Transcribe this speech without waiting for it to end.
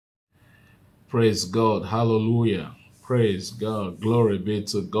Praise God. Hallelujah. Praise God. Glory be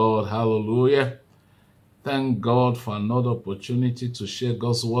to God. Hallelujah. Thank God for another opportunity to share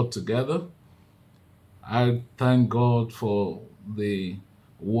God's word together. I thank God for the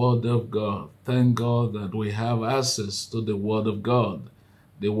word of God. Thank God that we have access to the word of God.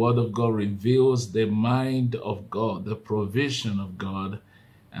 The word of God reveals the mind of God, the provision of God,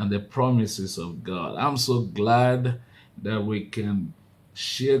 and the promises of God. I'm so glad that we can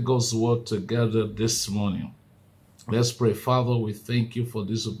share God's word together this morning. Let's pray. Father, we thank you for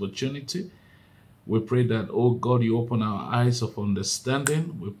this opportunity. We pray that, oh God, you open our eyes of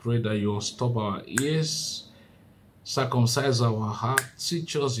understanding. We pray that you will stop our ears, circumcise our heart,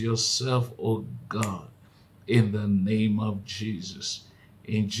 teach us yourself, oh God, in the name of Jesus.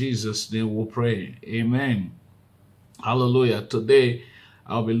 In Jesus' name we pray. Amen. Hallelujah. Today,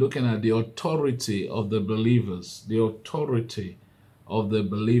 I'll be looking at the authority of the believers. The authority of the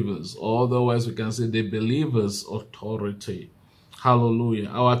believers. Or otherwise, we can say the believers' authority. Hallelujah.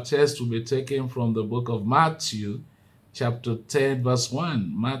 Our text will be taken from the book of Matthew, chapter 10, verse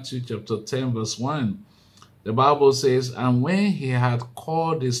 1. Matthew, chapter 10, verse 1. The Bible says, "And when he had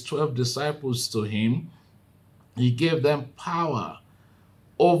called his 12 disciples to him, he gave them power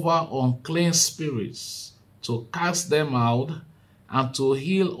over unclean spirits to cast them out and to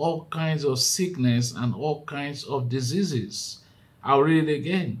heal all kinds of sickness and all kinds of diseases." I'll read it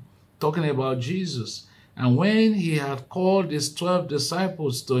again, talking about Jesus. "And when he had called his 12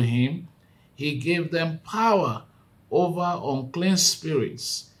 disciples to him, he gave them power over unclean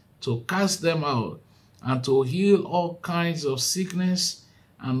spirits to cast them out and to heal all kinds of sickness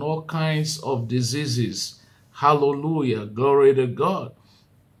and all kinds of diseases." Hallelujah. Glory to God.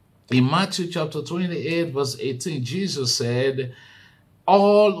 In Matthew chapter 28, verse 18, Jesus said,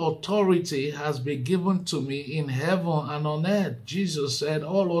 "All authority has been given to me in heaven and on earth." Jesus said,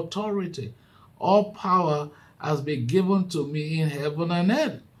 all authority, all power has been given to me in heaven and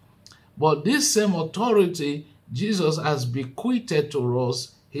earth. But this same authority, Jesus has bequeathed to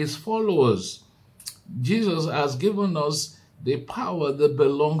us, his followers. Jesus has given us the power that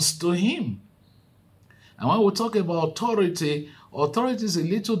belongs to him. And when we talk about authority, authority is a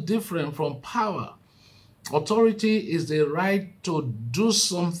little different from power. Authority is the right to do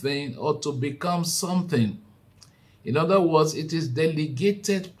something or to become something. In other words, it is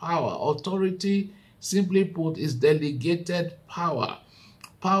delegated power. Authority, simply put, is delegated power.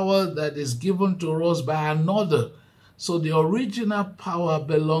 Power that is given to us by another. So the original power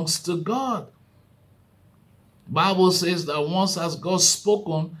belongs to God. Bible says that once has God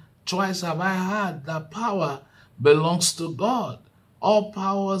spoken, twice have I heard that power belongs to God. All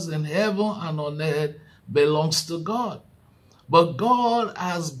powers in heaven and on earth belongs to God. But God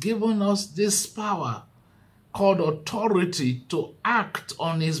has given us this power called authority to act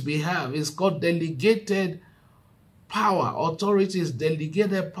on his behalf. It's called delegated power. Authority is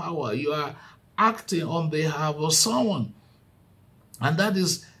delegated power. You are acting on behalf of someone. And that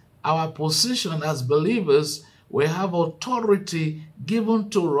is our position as believers. We have authority given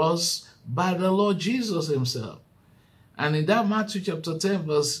to us by the Lord Jesus himself. And in that Matthew chapter 10,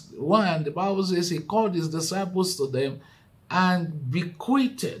 verse 1, the Bible says he called his disciples to them and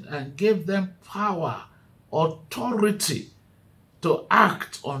bequeathed and gave them power, authority to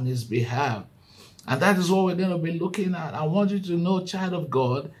act on his behalf. And that is what we're going to be looking at. I want you to know, child of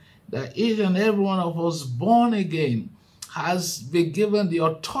God, that each and every one of us born again has been given the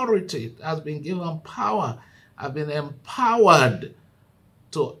authority, has been given power, have been empowered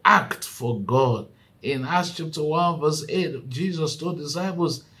to act for God. In Acts chapter 1, verse 8, Jesus told the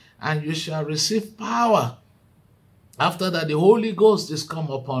disciples, "And you shall receive power. After that, the Holy Ghost is come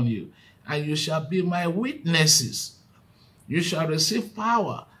upon you, and you shall be my witnesses." You shall receive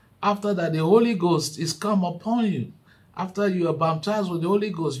power. After that, the Holy Ghost is come upon you. After you are baptized with the Holy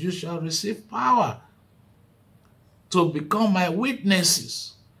Ghost, you shall receive power to become my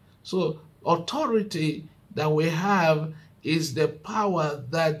witnesses. So, authority that we have is the power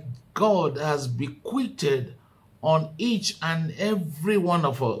that God has bequeathed on each and every one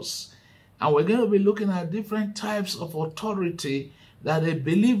of us. And we're going to be looking at different types of authority that a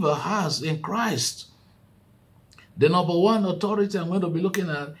believer has in Christ. The number one authority I'm going to be looking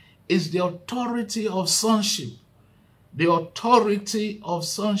at is the authority of sonship. The authority of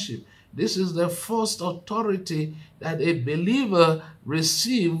sonship. This is the first authority that a believer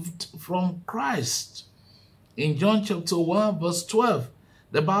received from Christ. In John chapter 1, verse 12,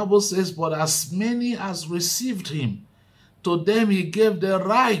 the Bible says, "But as many as received him, to them he gave the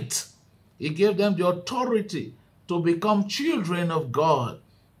right." He gave them the authority to become children of God,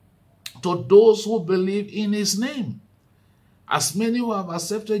 to those who believe in his name. As many who have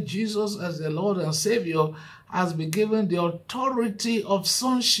accepted Jesus as their Lord and Savior has been given the authority of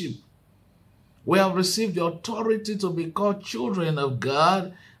sonship. We have received the authority to be called children of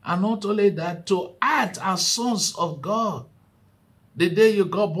God, and not only that, to act as sons of God. The day you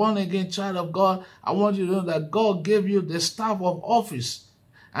got born again, child of God, I want you to know that God gave you the staff of office.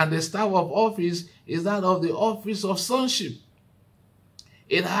 And the staff of office is that of the office of sonship.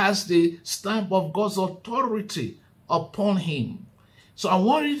 It has the stamp of God's authority upon him. So I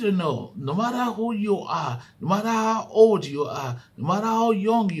want you to know, no matter who you are, no matter how old you are, no matter how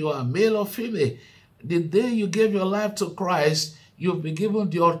young you are, male or female, the day you gave your life to Christ, you've been given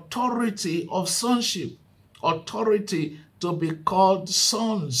the authority of sonship, authority to be called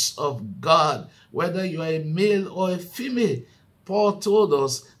sons of God, whether you are a male or a female. Paul told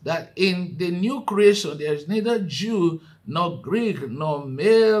us that in the new creation, there is neither Jew nor Greek, nor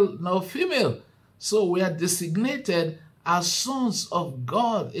male nor female. So we are designated as sons of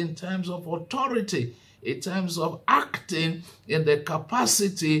God in terms of authority, in terms of acting in the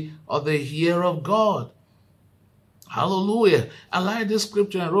capacity of the heir of God. Hallelujah. I like this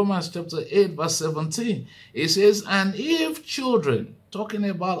scripture in Romans chapter 8, verse 17. It says, and if children, talking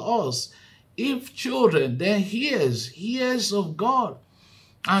about us, if children, then heirs of God,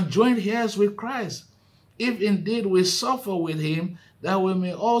 and joint heirs with Christ, if indeed we suffer with him, that we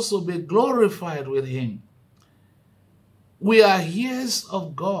may also be glorified with him. We are heirs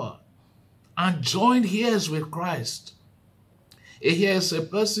of God and joint heirs with Christ. A heir is a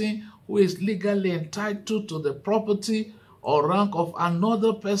person who is legally entitled to the property or rank of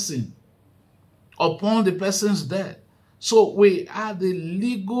another person upon the person's death. So we are the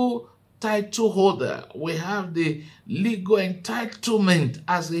legal title holder. We have the legal entitlement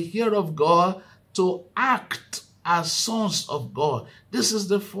as a heir of God to act as sons of God. This is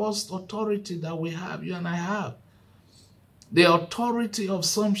the first authority that we have, you and I have. The authority of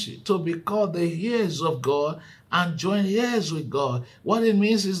sonship, to be called the heirs of God and joint heirs with God. What it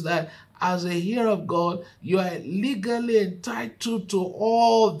means is that as a heir of God, you are legally entitled to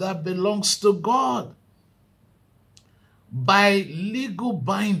all that belongs to God. By legal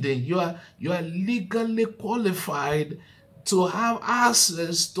binding, you are legally qualified to have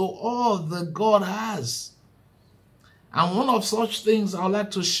access to all that God has. And one of such things I would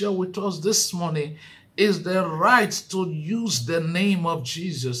like to share with us this morning is the right to use the name of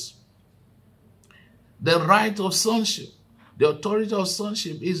Jesus. The right of sonship, the authority of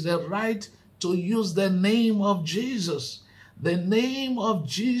sonship is the right to use the name of Jesus. The name of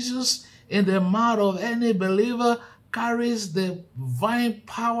Jesus in the mouth of any believer carries divine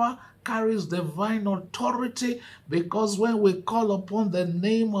power, carries divine authority, because when we call upon the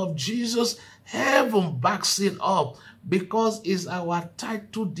name of Jesus, heaven backs it up, because it's our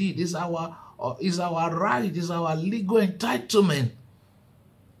title deed, it's our right, it's our legal entitlement.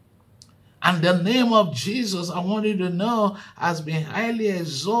 And the name of Jesus, I want you to know, has been highly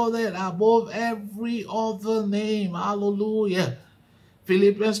exalted above every other name. Hallelujah.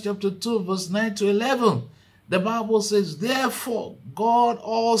 Philippians chapter 2, verse 9 to 11. The Bible says, therefore, God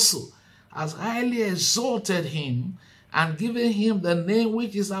also has highly exalted him and given him the name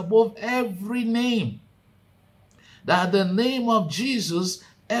which is above every name, that at the name of Jesus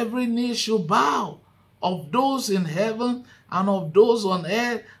every knee should bow, of those in heaven and of those on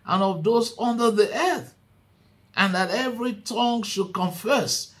earth and of those under the earth, and that every tongue should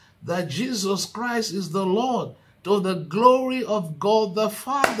confess that Jesus Christ is the Lord, to the glory of God the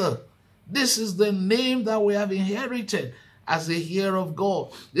Father. This is the name that we have inherited as a heir of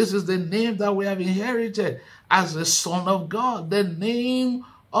God. This is the name that we have inherited as a son of God. The name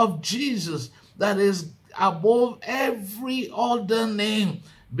of Jesus that is above every other name,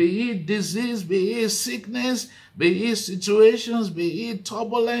 be it disease, be it sickness, be it situations, be it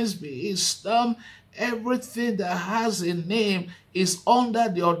turbulence, be it storm. Everything that has a name is under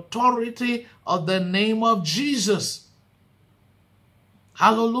the authority of the name of Jesus.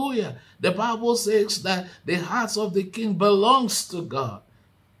 Hallelujah. The Bible says that the heart of the king belongs to God.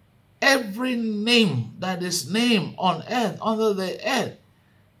 Every name that is named on earth, under the earth,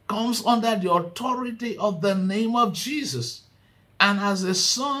 comes under the authority of the name of Jesus. And as a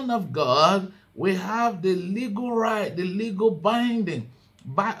son of God, we have the legal right, the legal binding,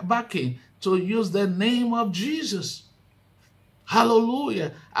 backing to use the name of Jesus.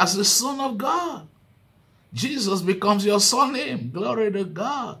 Hallelujah. As a son of God, Jesus becomes your surname. Glory to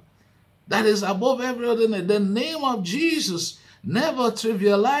God. That is above every other name. The name of Jesus, never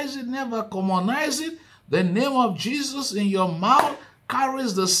trivialize it, never commonize it. The name of Jesus in your mouth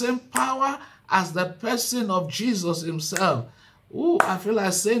carries the same power as the person of Jesus himself. Ooh, I feel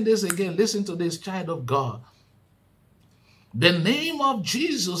like saying this again. Listen to this, child of God. The name of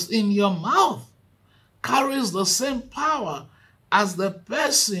Jesus in your mouth carries the same power as the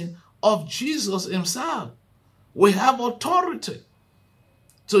person of Jesus himself. We have authority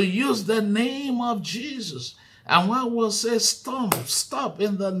to use the name of Jesus. And when we say stop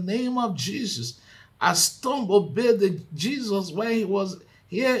in the name of Jesus, as storm obeyed Jesus when he was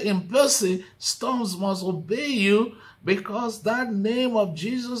here in person, storms must obey you, because that name of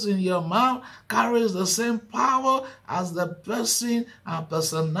Jesus in your mouth carries the same power as the person and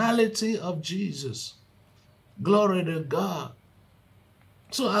personality of Jesus. Glory to God.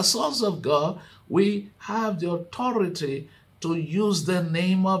 So as sons of God, we have the authority to use the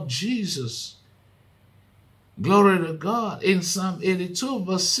name of Jesus. Glory to God. In Psalm 82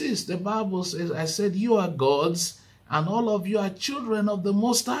 verse 6, the Bible says, I said, you are gods, and all of you are children of the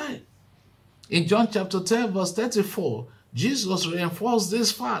Most High. In John chapter 10 verse 34, Jesus reinforced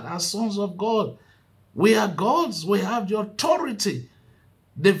this fact as sons of God. We are gods. We have the authority,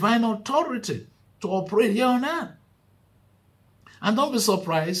 divine authority, to operate here on earth. And don't be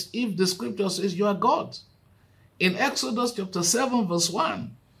surprised if the scripture says you are God. In Exodus chapter 7 verse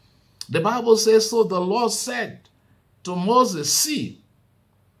 1, the Bible says, so the Lord said to Moses, see,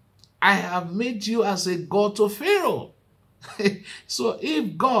 I have made you as a God to Pharaoh. So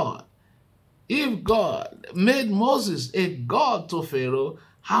if God made Moses a God to Pharaoh,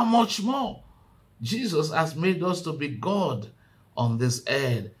 how much more Jesus has made us to be God on this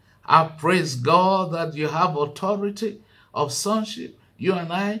earth. I praise God that you have authority of sonship. You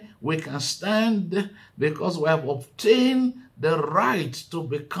and I, we can stand because we have obtained the right to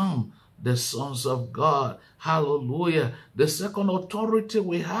become the sons of God. Hallelujah. The second authority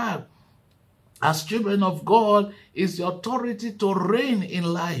we have as children of God is the authority to reign in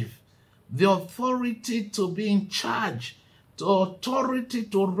life, the authority to be in charge, the authority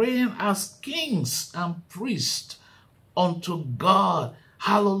to reign as kings and priests unto God.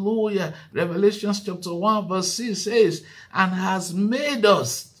 Hallelujah. Revelation chapter 1 verse 6 says, and has made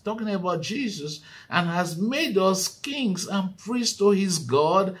us, talking about Jesus, and has made us kings and priests to his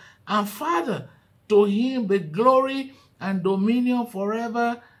God and Father. To him be glory and dominion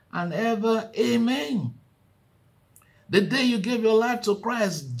forever and ever. Amen. The day you gave your life to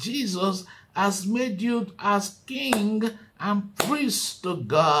Christ, Jesus has made you as king and priest to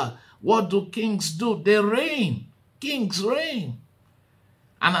God. What do kings do? They reign. Kings reign.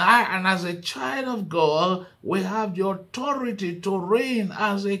 And as a child of God, we have the authority to reign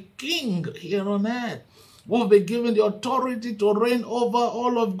as a king here on earth. We'll be given the authority to reign over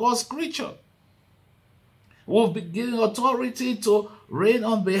all of God's creatures. We'll be given authority to reign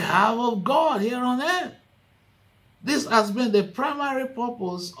on behalf of God here on earth. This has been the primary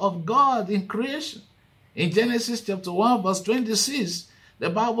purpose of God in creation. In Genesis chapter 1 verse 26, the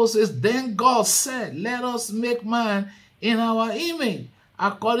Bible says, then God said, let us make man in our image,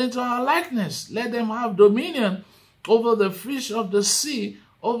 according to our likeness. Let them have dominion over the fish of the sea,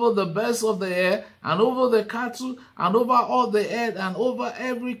 over the birds of the air, and over the cattle, and over all the earth, and over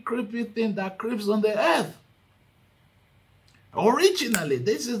every creepy thing that creeps on the earth. Originally,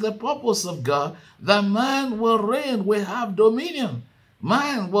 this is the purpose of God, that man will reign, will have dominion.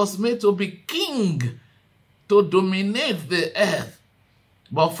 Man was made to be king, to dominate the earth.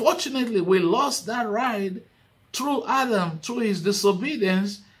 But fortunately, we lost that right through Adam, through his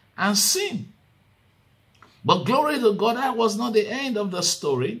disobedience and sin. But glory to God, that was not the end of the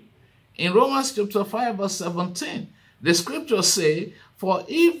story. In Romans chapter 5 verse 17, the scriptures say, for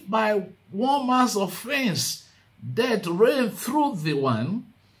if by one man's offense death reigned through the one,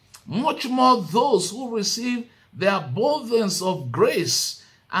 much more those who receive the abundance of grace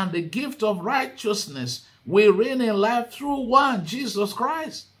and the gift of righteousness will reign in life through one, Jesus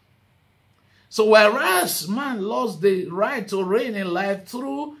Christ. So whereas man lost the right to reign in life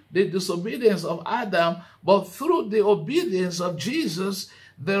through the disobedience of Adam, but through the obedience of Jesus,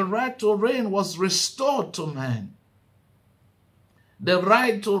 the right to reign was restored to man. The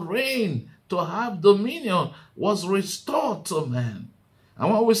right to reign, to have dominion, was restored to man.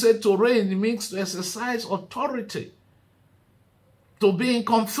 And when we say to reign, it means to exercise authority, to be in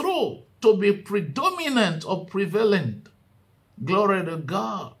control, to be predominant or prevalent. Glory to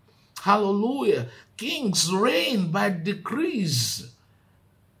God. Hallelujah. Kings reign by decrees.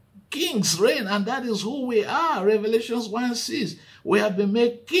 Kings reign, and that is who we are. Revelation 1:6. We have been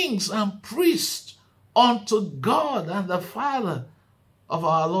made kings and priests unto God and the Father of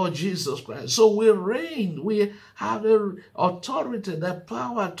our Lord Jesus Christ. So we reign. We have the authority, the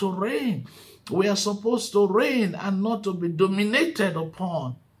power to reign. We are supposed to reign and not to be dominated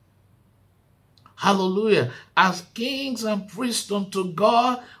upon. Hallelujah. As kings and priests unto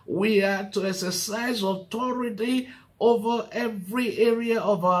God, we are to exercise authority over every area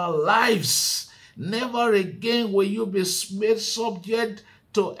of our lives. Never again will you be made subject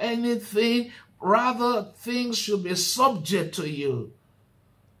to anything. Rather, things should be subject to you.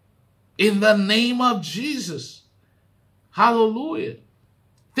 In the name of Jesus. Hallelujah.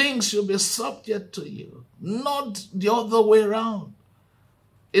 Things should be subject to you, not the other way around.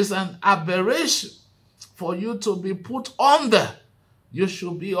 It's an aberration for you to be put under. You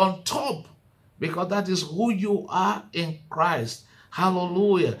should be on top, because that is who you are in Christ.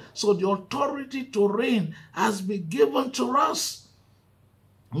 Hallelujah. So the authority to reign has been given to us.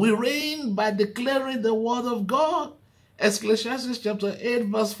 We reign by declaring the word of God. Ecclesiastes chapter 8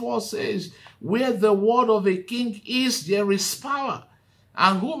 verse 4 says, where the word of a king is, there is power.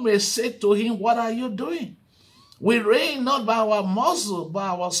 And who may say to him, what are you doing? We reign not by our muscle, by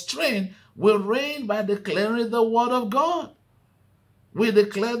our strength. We reign by declaring the word of God. We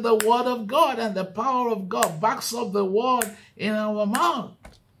declare the word of God, and the power of God backs up the word in our mouth.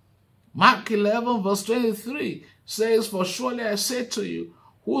 Mark 11 verse 23 says, for surely I say to you,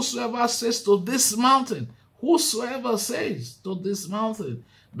 whosoever says to this mountain, whosoever says to this mountain,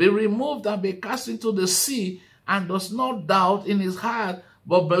 be removed and be cast into the sea, and does not doubt in his heart,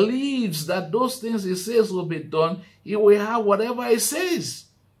 but believes that those things he says will be done, he will have whatever he says.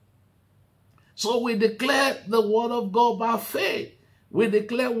 So we declare the word of God by faith. We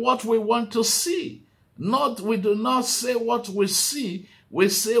declare what we want to see. We do not say what we see, we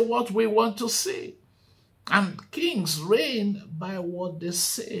say what we want to see. And kings reign by what they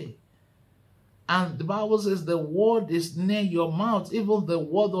say. And the Bible says the word is near your mouth, even the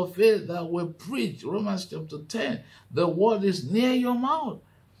word of faith that we preach. Romans chapter 10, the word is near your mouth.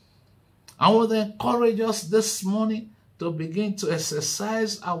 I want to encourage us this morning to begin to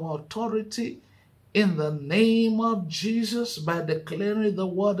exercise our authority in the name of Jesus by declaring the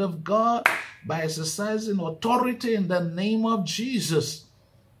word of God, by exercising authority in the name of Jesus.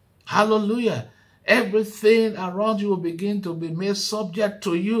 Hallelujah. Everything around you will begin to be made subject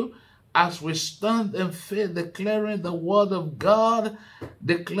to you as we stand in faith, declaring the word of God,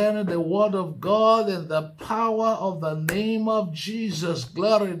 declaring the word of God in the power of the name of Jesus.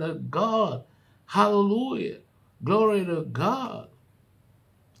 Glory to God. Hallelujah. Glory to God.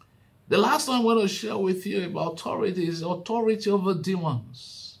 The last one I want to share with you about authority is authority over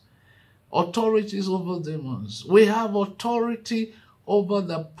demons. Authorities over demons. We have authority over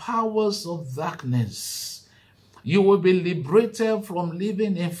the powers of darkness. You will be liberated from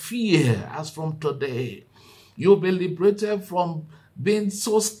living in fear as from today. You will be liberated from being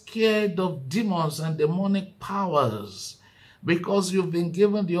so scared of demons and demonic powers because you've been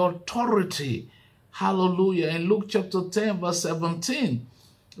given the authority. Hallelujah. In Luke chapter 10 verse 17,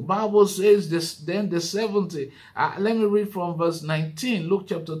 the Bible says this, then the 70. Let me read from verse 19. Luke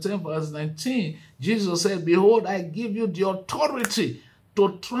chapter 10 verse 19. Jesus said, behold, I give you the authority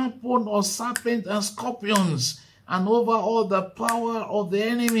to trample on serpents and scorpions and over all the power of the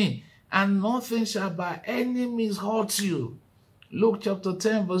enemy, and nothing shall by any means hurt you. Luke chapter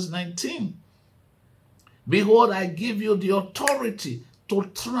 10 verse 19. Behold, I give you the authority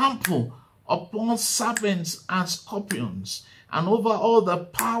to trample upon serpents and scorpions and over all the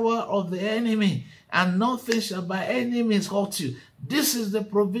power of the enemy, and nothing shall by any means hurt you. This is the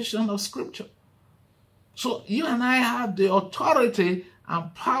provision of Scripture. So you and I have the authority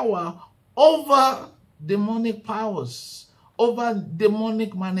and power over demonic powers, over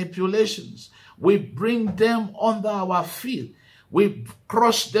demonic manipulations. We bring them under our feet. We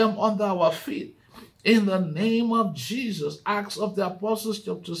crush them under our feet. In the name of Jesus. Acts of the Apostles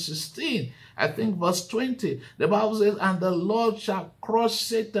chapter 16, I think verse 20. The Bible says, and the Lord shall crush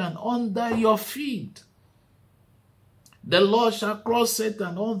Satan under your feet. The Lord shall crush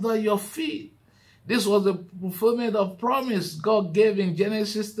Satan under your feet. This was the fulfillment of promise God gave in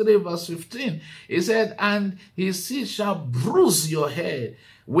Genesis 3 verse 15. He said, and his seed shall bruise your head.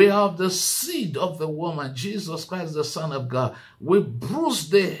 We have the seed of the woman, Jesus Christ, the Son of God. We bruise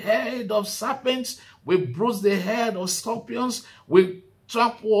the head of serpents. We bruise the head of scorpions. We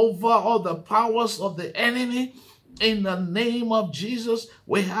trample over all the powers of the enemy. In the name of Jesus,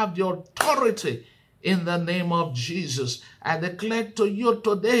 we have the authority. In the name of Jesus, I declare to you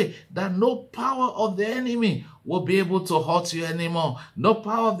today that no power of the enemy will be able to hurt you anymore. No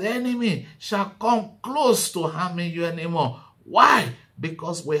power of the enemy shall come close to harming you anymore. Why?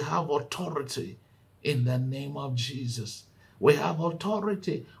 Because we have authority in the name of Jesus. We have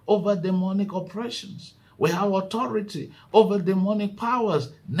authority over demonic oppressions. We have authority over demonic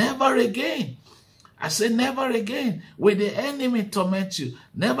powers. Never again. I say never again will the enemy torment you.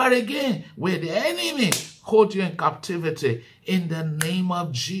 Never again will the enemy hold you in captivity. In the name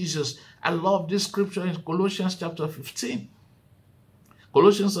of Jesus, I love this scripture in Colossians chapter 15.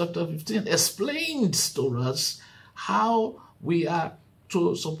 Colossians chapter 15 explains to us how we are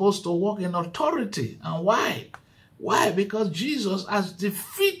supposed to walk in authority. And why? Why? Because Jesus has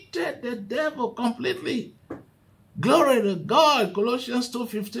defeated the devil completely. Glory to God. Colossians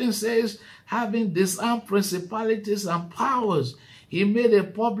 2:15 says, having disarmed principalities and powers, he made a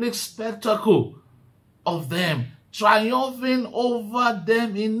public spectacle of them, triumphing over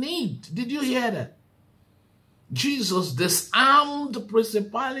them in need. Did you hear that? Jesus disarmed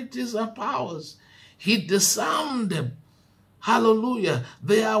principalities and powers. He disarmed them. Hallelujah.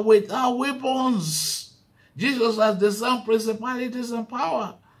 They are without weapons. Jesus has disarmed principalities and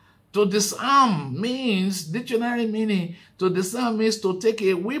power. To disarm means, dictionary meaning, to disarm means to take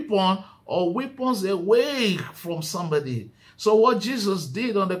a weapon or weapons away from somebody. So what Jesus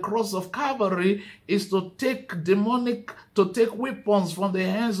did on the cross of Calvary is to take weapons from the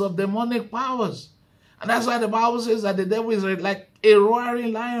hands of demonic powers. And that's why the Bible says that the devil is like a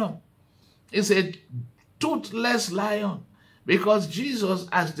roaring lion. It's a toothless lion because Jesus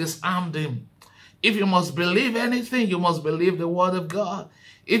has disarmed him. If you must believe anything, you must believe the word of God.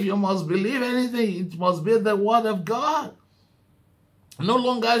 If you must believe anything, it must be the word of God. No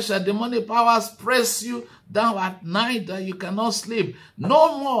longer shall demonic powers press you down at night that you cannot sleep.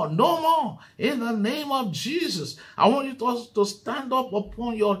 No more, no more. In the name of Jesus, I want you to stand up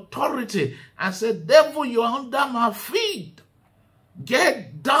upon your authority and say, devil, you're under my feet.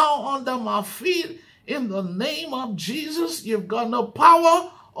 Get down under my feet. In the name of Jesus, you've got no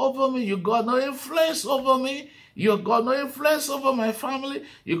power over me. You've got no influence over me. You've got no influence over my family.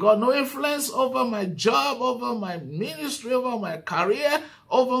 You've got no influence over my job, over my ministry, over my career,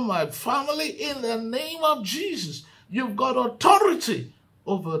 over my family. In the name of Jesus, you've got authority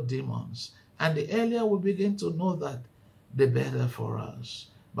over demons. And the earlier we begin to know that, the better for us.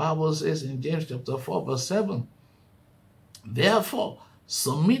 Bible says in James chapter 4, verse 7, therefore,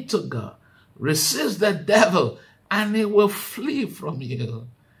 submit to God, resist the devil, and he will flee from you.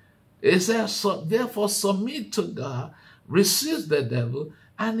 It says, so therefore submit to God, resist the devil,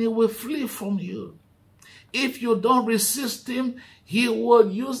 and he will flee from you. If you don't resist him, he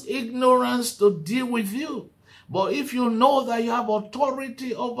will use ignorance to deal with you. But if you know that you have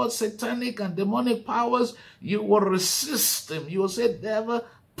authority over satanic and demonic powers, you will resist him. You will say, devil,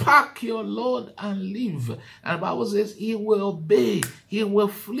 pack your load and leave. And the Bible says he will obey. He will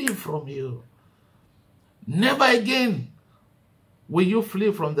flee from you. Never again will you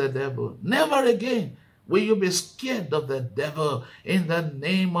flee from the devil. Never again will you be scared of the devil. In the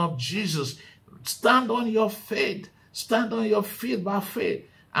name of Jesus, stand on your faith. Stand on your feet by faith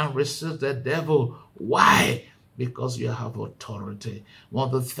and resist the devil. Why? Because you have authority. I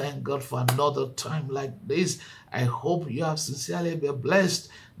want to thank God for another time like this. I hope you have sincerely been blessed,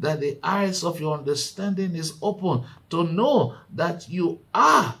 that the eyes of your understanding is open to know that you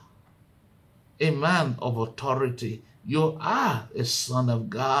are a man of authority. You are a son of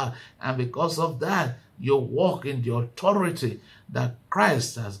God, and because of that, you walk in the authority that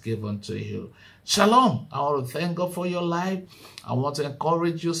Christ has given to you. Shalom. I want to thank God for your life. I want to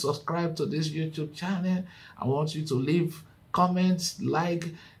encourage you, subscribe to this YouTube channel. I want you to leave comments,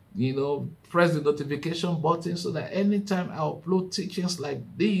 press the notification button so that anytime I upload teachings like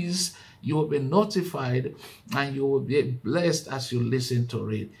these, you will be notified and you will be blessed as you listen to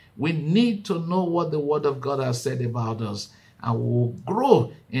it. We need to know what the Word of God has said about us, and we will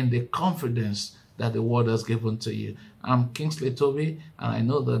grow in the confidence that the Word has given to you. I'm Kingsley Toby, and I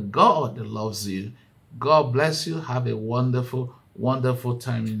know that God loves you. God bless you. Have a wonderful, wonderful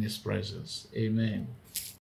time in His presence. Amen.